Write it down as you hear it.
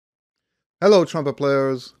Hello, trumpet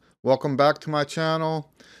players. Welcome back to my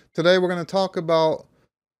channel. Today we're going to talk about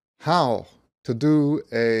how to do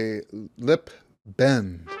a lip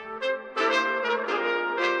bend.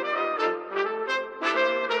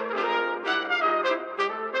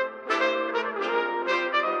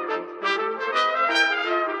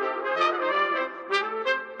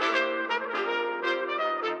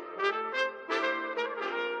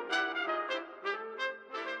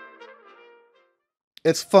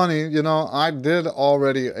 It's funny, I did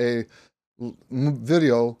already a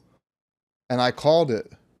video and I called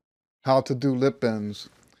it how to do lip bends.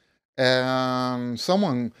 And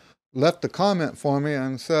someone left a comment for me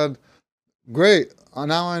and said, great,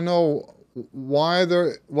 now I know what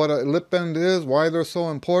a lip bend is, why they're so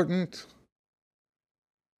important,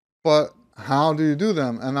 but how do you do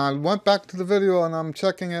them? And I went back to the video and I'm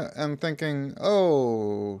checking it and thinking,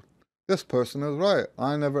 oh, this person is right.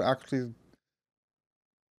 I never actually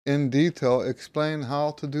in detail explained how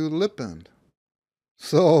to do lip bend.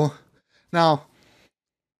 So now,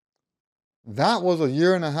 that was a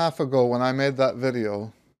year and a half ago when I made that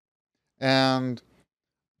video. And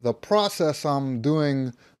the process I'm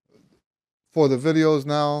doing for the videos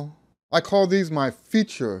now, I call these my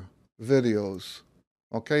feature videos.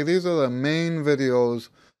 Okay, these are the main videos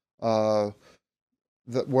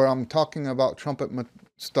where I'm talking about trumpet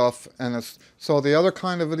stuff, and so the other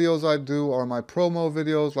kind of videos I do are my promo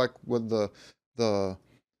videos, like with the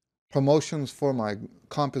promotions for my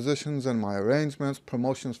compositions and my arrangements,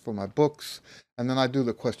 promotions for my books, and then I do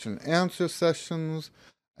the question and answer sessions,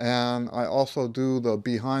 and I also do the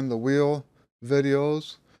behind the wheel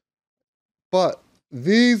videos. But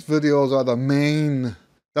these videos are the main,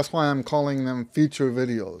 that's why I'm calling them feature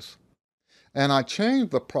videos. And I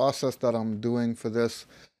changed the process that I'm doing for this,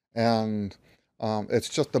 and it's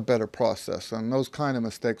just a better process. And those kind of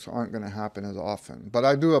mistakes aren't going to happen as often. But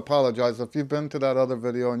I do apologize if you've been to that other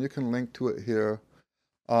video, and you can link to it here.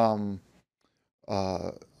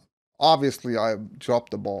 Obviously, I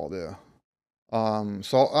dropped the ball there.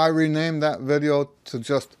 So I renamed that video to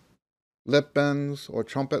just lip bends or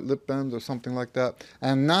trumpet lip bends or something like that.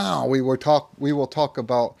 And now we will talk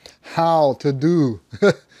about how to do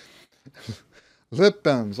lip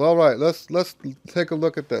bends. All right, let's take a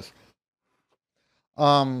look at this.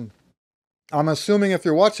 I'm assuming if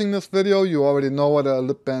you're watching this video, you already know what a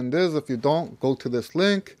lip bend is. If you don't, go to this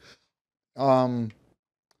link. And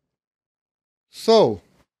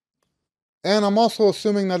I'm also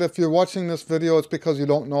assuming that if you're watching this video, it's because you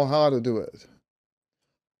don't know how to do it.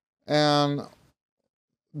 And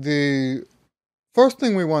the first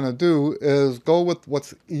thing we want to do is go with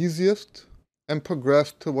what's easiest and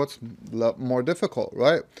progress to what's more difficult,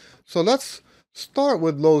 right? So let's start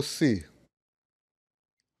with low C.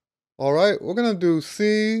 All right, we're going to do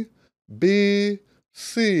C, B,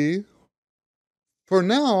 C. For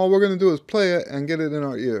now, all we're going to do is play it and get it in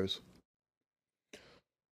our ears.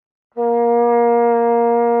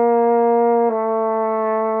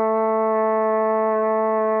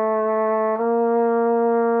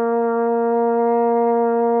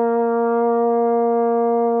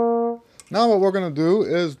 Now what we're going to do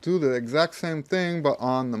is do the exact same thing, but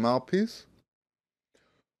on the mouthpiece.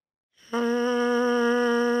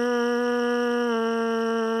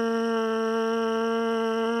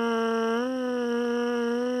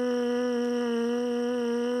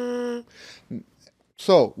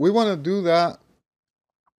 So we want to do that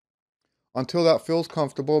until that feels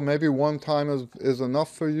comfortable. Maybe one time is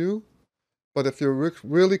enough for you. But if you're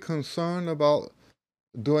really concerned about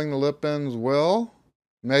doing the lip bends well,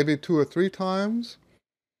 maybe 2 or 3 times.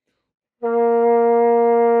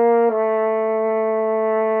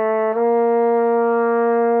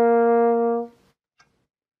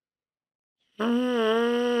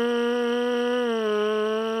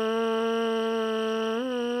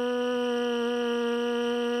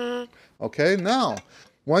 Okay, now,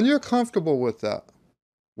 when you're comfortable with that,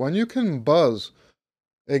 when you can buzz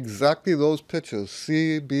exactly those pitches,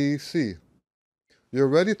 C, B, C, you're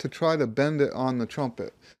ready to try to bend it on the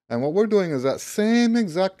trumpet. And what we're doing is that same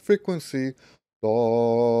exact frequency,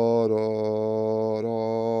 da, da,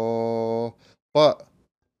 da, but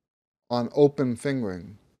on open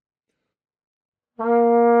fingering.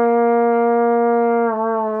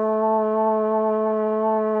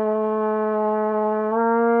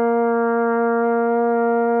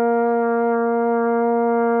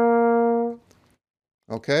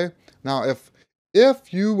 Okay? Now,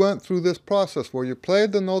 if you went through this process where you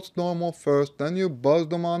played the notes normal first, then you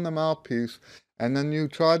buzzed them on the mouthpiece, and then you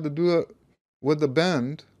tried to do it with the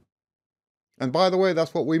bend, and by the way,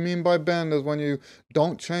 that's what we mean by bend, is when you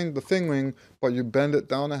don't change the fingering, but you bend it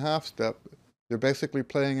down a half step. You're basically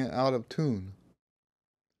playing it out of tune.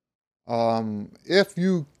 If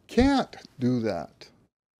you can't do that,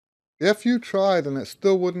 if you tried and it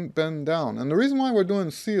still wouldn't bend down, and the reason why we're doing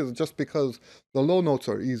C is just because the low notes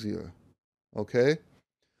are easier, okay?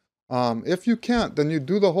 If you can't, then you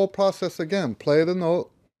do the whole process again. Play the note.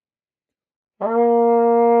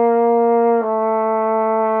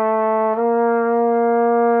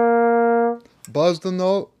 Buzz the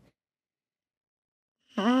note.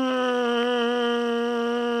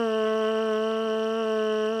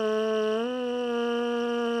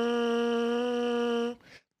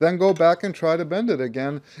 Then go back and try to bend it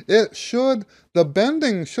again. The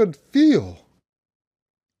bending should feel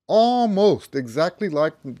almost exactly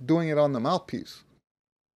like doing it on the mouthpiece.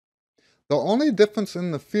 The only difference in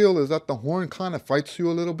the feel is that the horn kind of fights you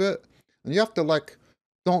a little bit, and you have to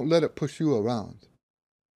don't let it push you around.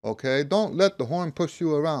 Okay? Don't let the horn push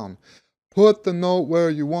you around. Put the note where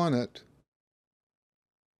you want it.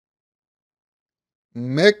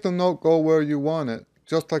 Make the note go where you want it,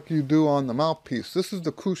 just like you do on the mouthpiece. This is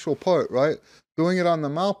the crucial part, right? Doing it on the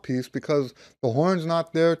mouthpiece because the horn's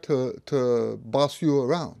not there to boss you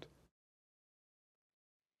around.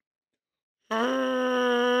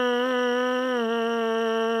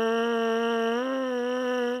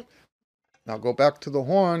 Now go back to the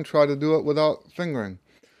horn, try to do it without fingering.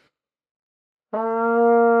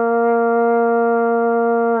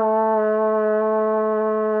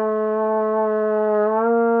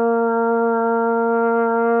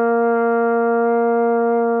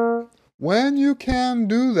 When you can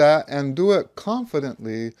do that and do it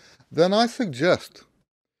confidently, then I suggest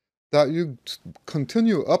that you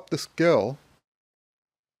continue up the scale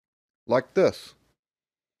like this.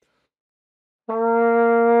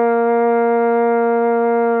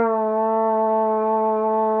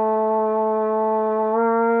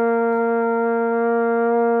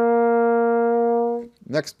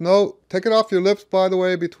 Next note, take it off your lips, by the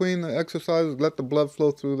way, between the exercises. Let the blood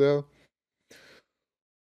flow through there.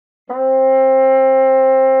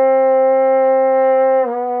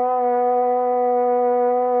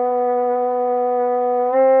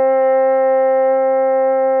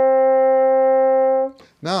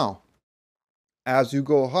 Now, as you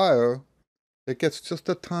go higher, it gets just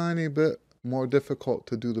a tiny bit more difficult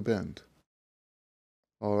to do the bend.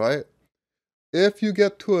 All right? If you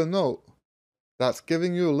get to a note that's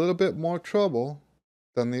giving you a little bit more trouble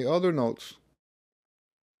than the other notes,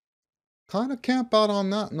 kind of camp out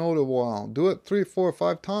on that note a while. Do it 3, 4,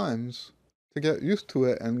 5 times to get used to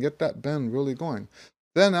it and get that bend really going.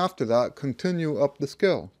 Then after that, continue up the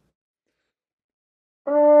scale.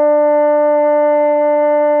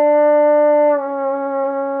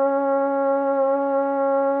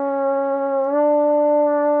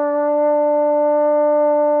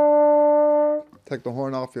 Take the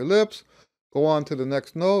horn off your lips, go on to the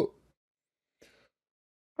next note.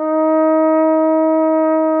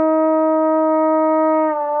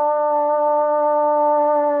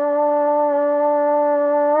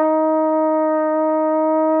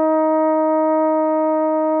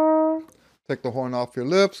 Take the horn off your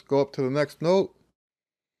lips, go up to the next note.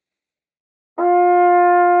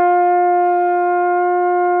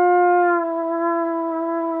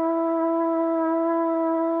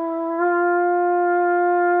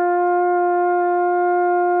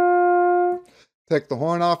 Take the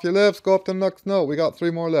horn off your lips, go up to the next note. We got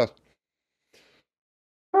 3 more left.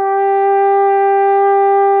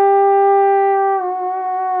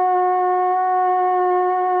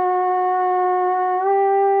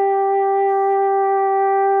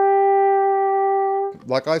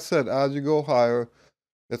 Like I said, as you go higher,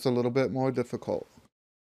 it's a little bit more difficult.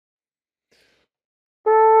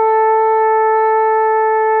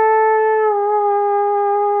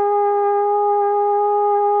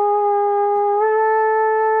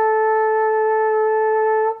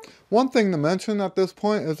 One thing to mention at this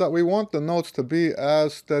point is that we want the notes to be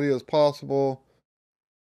as steady as possible.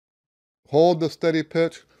 Hold the steady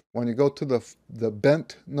pitch. When you go to the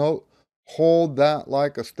bent note, hold that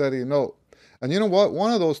like a steady note. And you know what?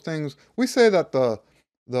 One of those things, we say that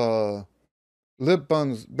the lip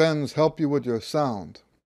bends help you with your sound.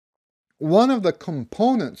 One of the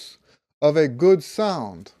components of a good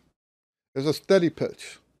sound is a steady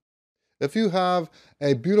pitch. If you have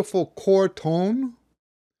a beautiful core tone,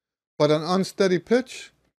 but an unsteady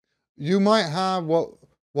pitch, you might have what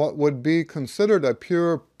would be considered a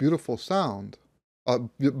pure, beautiful sound, a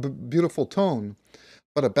beautiful tone,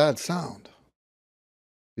 but a bad sound.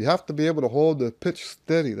 You have to be able to hold the pitch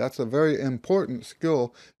steady. That's a very important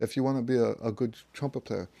skill if you want to be a good trumpet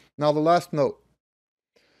player. Now the last note.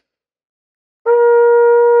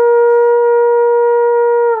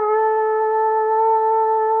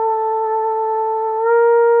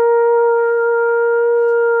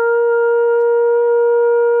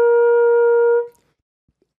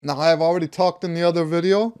 Now, I have already talked in the other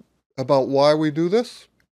video about why we do this.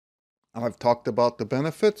 I've talked about the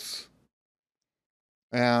benefits.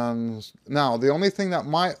 And now, the only thing that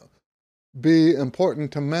might be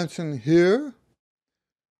important to mention here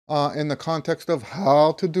in the context of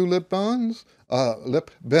how to do lip bends,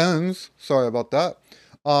 sorry about that.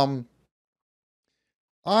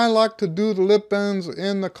 I like to do the lip bends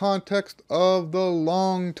in the context of the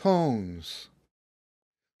long tones.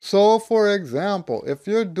 So, for example, if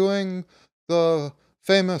you're doing the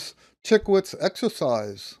famous Chickwitz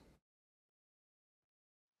exercise,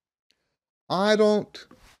 I don't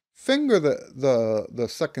finger the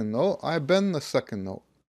second note, I bend the second note.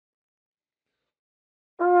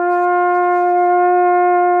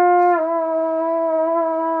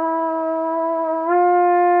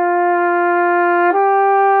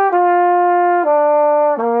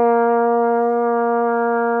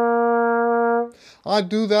 I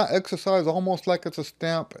do that exercise almost like it's a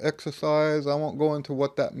stamp exercise. I won't go into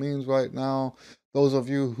what that means right now. Those of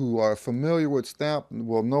you who are familiar with stamp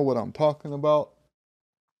will know what I'm talking about.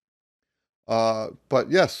 But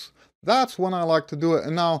yes, that's when I like to do it.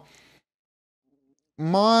 And now,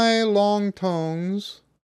 my long tones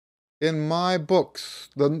in my books,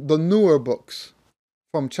 the newer books,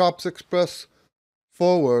 from Chops Express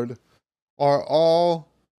forward, are all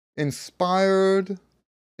inspired,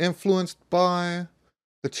 influenced by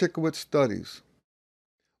the Chickowitz studies.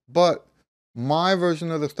 But my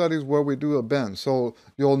version of the studies where we do a bend. So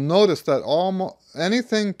you'll notice that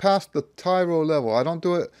anything past the tyro level, I don't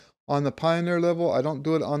do it on the pioneer level, I don't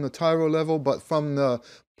do it on the tyro level, but from the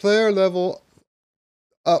player level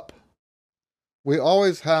up, we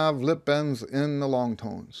always have lip bends in the long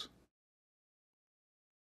tones.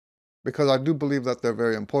 Because I do believe that they're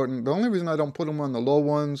very important. The only reason I don't put them on the low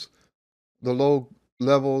ones, the low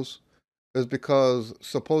levels, is because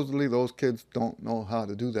supposedly those kids don't know how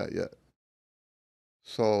to do that yet.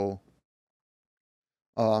 So,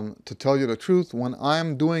 to tell you the truth, when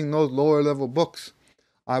I'm doing those lower level books,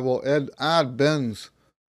 I will add bends,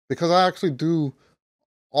 because I actually do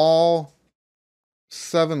all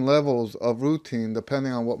 7 levels of routine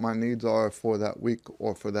depending on what my needs are for that week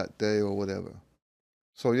or for that day or whatever.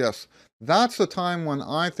 So yes, that's the time when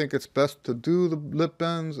I think it's best to do the lip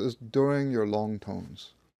bends, is during your long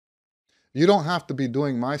tones. You don't have to be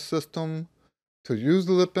doing my system to use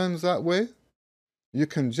the lip bends that way. You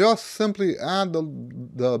can just simply add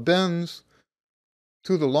the bends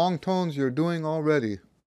to the long tones you're doing already.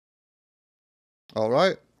 All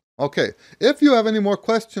right? Okay, if you have any more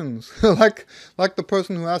questions, like the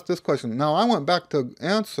person who asked this question. Now, I went back to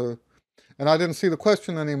answer, and I didn't see the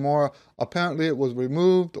question anymore. Apparently, it was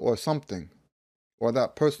removed or something. Or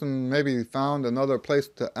that person maybe found another place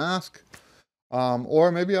to ask.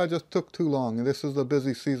 Or maybe I just took too long, and this is a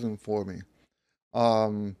busy season for me.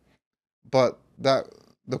 But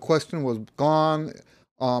the question was gone,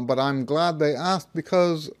 but I'm glad they asked,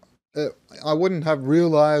 because I wouldn't have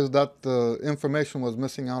realized that the information was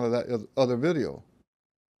missing out of that other video,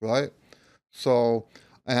 right? So,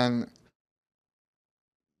 and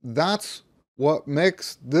that's what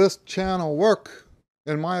makes this channel work,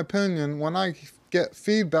 in my opinion. When I get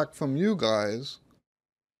feedback from you guys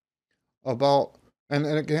about, and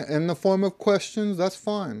again, in the form of questions, that's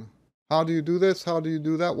fine. How do you do this? How do you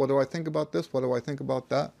do that? What do I think about this? What do I think about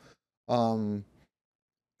that?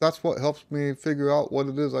 That's what helps me figure out what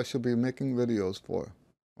it is I should be making videos for,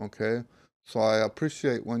 okay? So I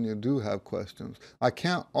appreciate when you do have questions. I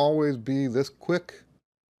can't always be this quick.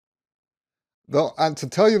 Though, and to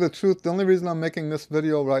tell you the truth, the only reason I'm making this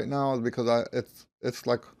video right now is because it's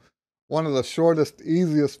like one of the shortest,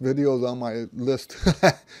 easiest videos on my list.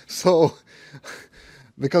 So,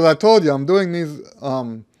 because I told you, I'm doing these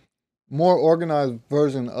more organized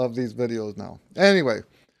version of these videos now. Anyway,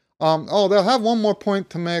 oh, they'll have one more point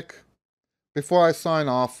to make before I sign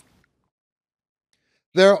off.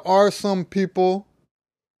 There are some people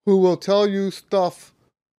who will tell you stuff,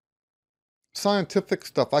 scientific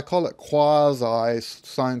stuff. I call it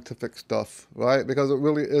quasi-scientific stuff, right? Because it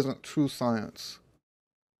really isn't true science,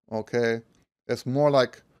 okay? It's more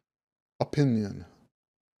like opinion,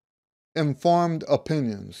 informed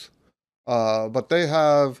opinions. But they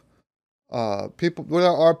have there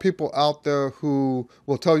are people out there who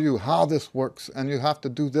will tell you how this works, and you have to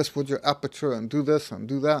do this with your aperture and do this and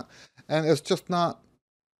do that. And it's just not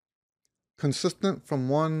consistent from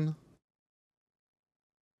one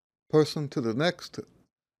person to the next.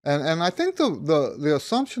 And I think the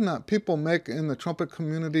assumption that people make in the trumpet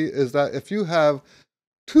community is that if you have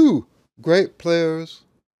 2 great players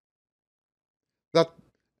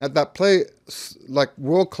that play like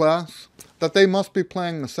world class, that they must be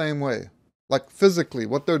playing the same way. Like physically,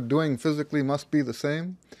 what they're doing physically must be the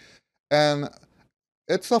same. And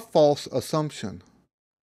it's a false assumption.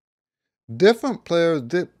 Different players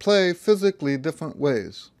play physically different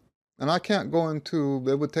ways. And I can't go into,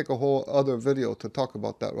 it would take a whole other video to talk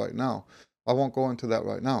about that right now. I won't go into that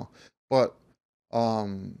right now. But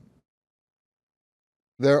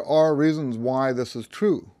there are reasons why this is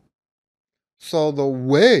true. So the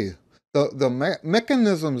way, the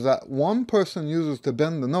mechanisms that one person uses to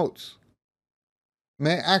bend the notes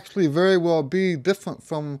may actually very well be different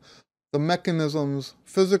from the mechanisms,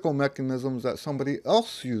 physical mechanisms that somebody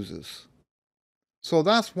else uses. So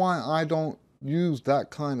that's why I don't use that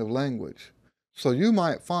kind of language. So you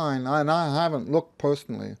might find, and I haven't looked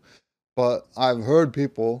personally, but I've heard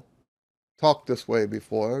people talk this way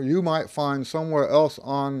before. You might find somewhere else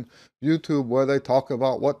on YouTube where they talk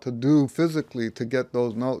about what to do physically to get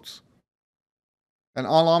those notes. And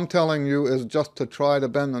all I'm telling you is just to try to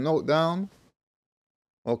bend the note down,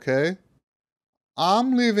 okay?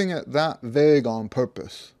 I'm leaving it that vague on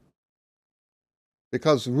purpose.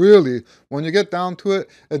 Because really, when you get down to it,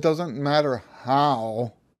 it doesn't matter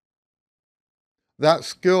how. That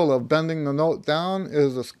skill of bending the note down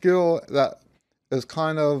is a skill that is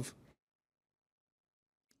kind of,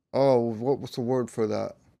 oh, what was the word for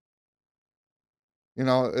that? You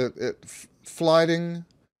know, flighting.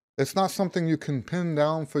 It's not something you can pin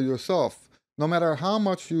down for yourself. No matter how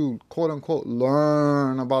much you, quote unquote,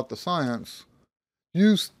 learn about the science,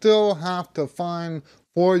 you still have to find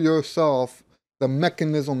for yourself the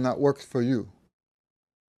mechanism that works for you.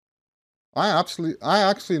 I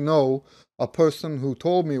actually know a person who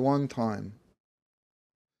told me one time,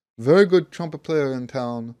 very good trumpet player in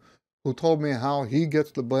town, who told me how he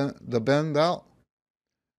gets the bend out.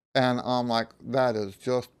 And I'm like, that is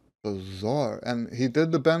just bizarre. And he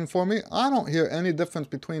did the bend for me. I don't hear any difference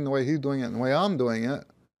between the way he's doing it and the way I'm doing it.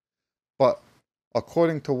 But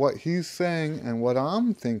according to what he's saying and what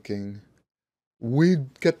I'm thinking, we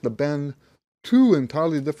get the bend two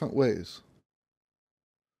entirely different ways.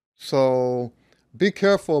 So be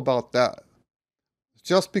careful about that.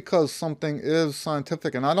 Just because something is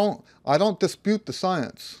scientific, and I don't dispute the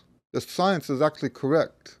science. The science is actually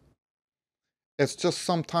correct. It's just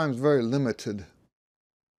sometimes very limited.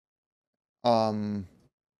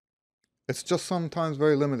 It's just sometimes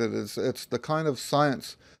very limited. It's the kind of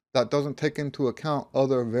science that doesn't take into account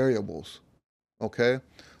other variables. Okay?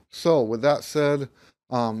 So with that said,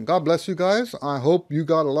 God bless you guys. I hope you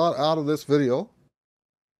got a lot out of this video.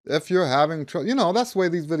 If you're having trouble, you know, that's the way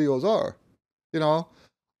these videos are. You know,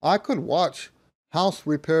 I could watch house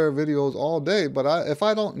repair videos all day, but if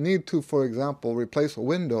I don't need to, for example, replace a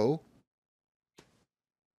window,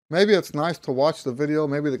 maybe it's nice to watch the video,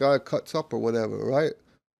 maybe the guy cuts up or whatever, right?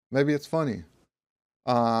 Maybe it's funny.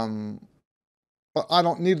 But I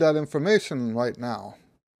don't need that information right now.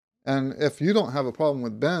 And if you don't have a problem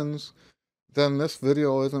with bends, then this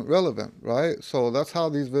video isn't relevant, right? So that's how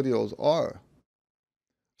these videos are.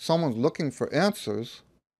 Someone's looking for answers.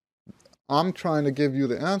 I'm trying to give you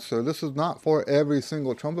the answer. This is not for every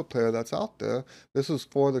single trumpet player that's out there. This is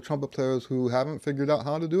for the trumpet players who haven't figured out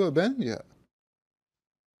how to do a bend yet.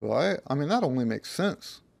 Right? I mean, that only makes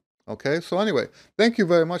sense. Okay, so anyway, thank you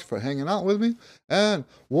very much for hanging out with me, and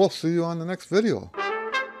we'll see you on the next video.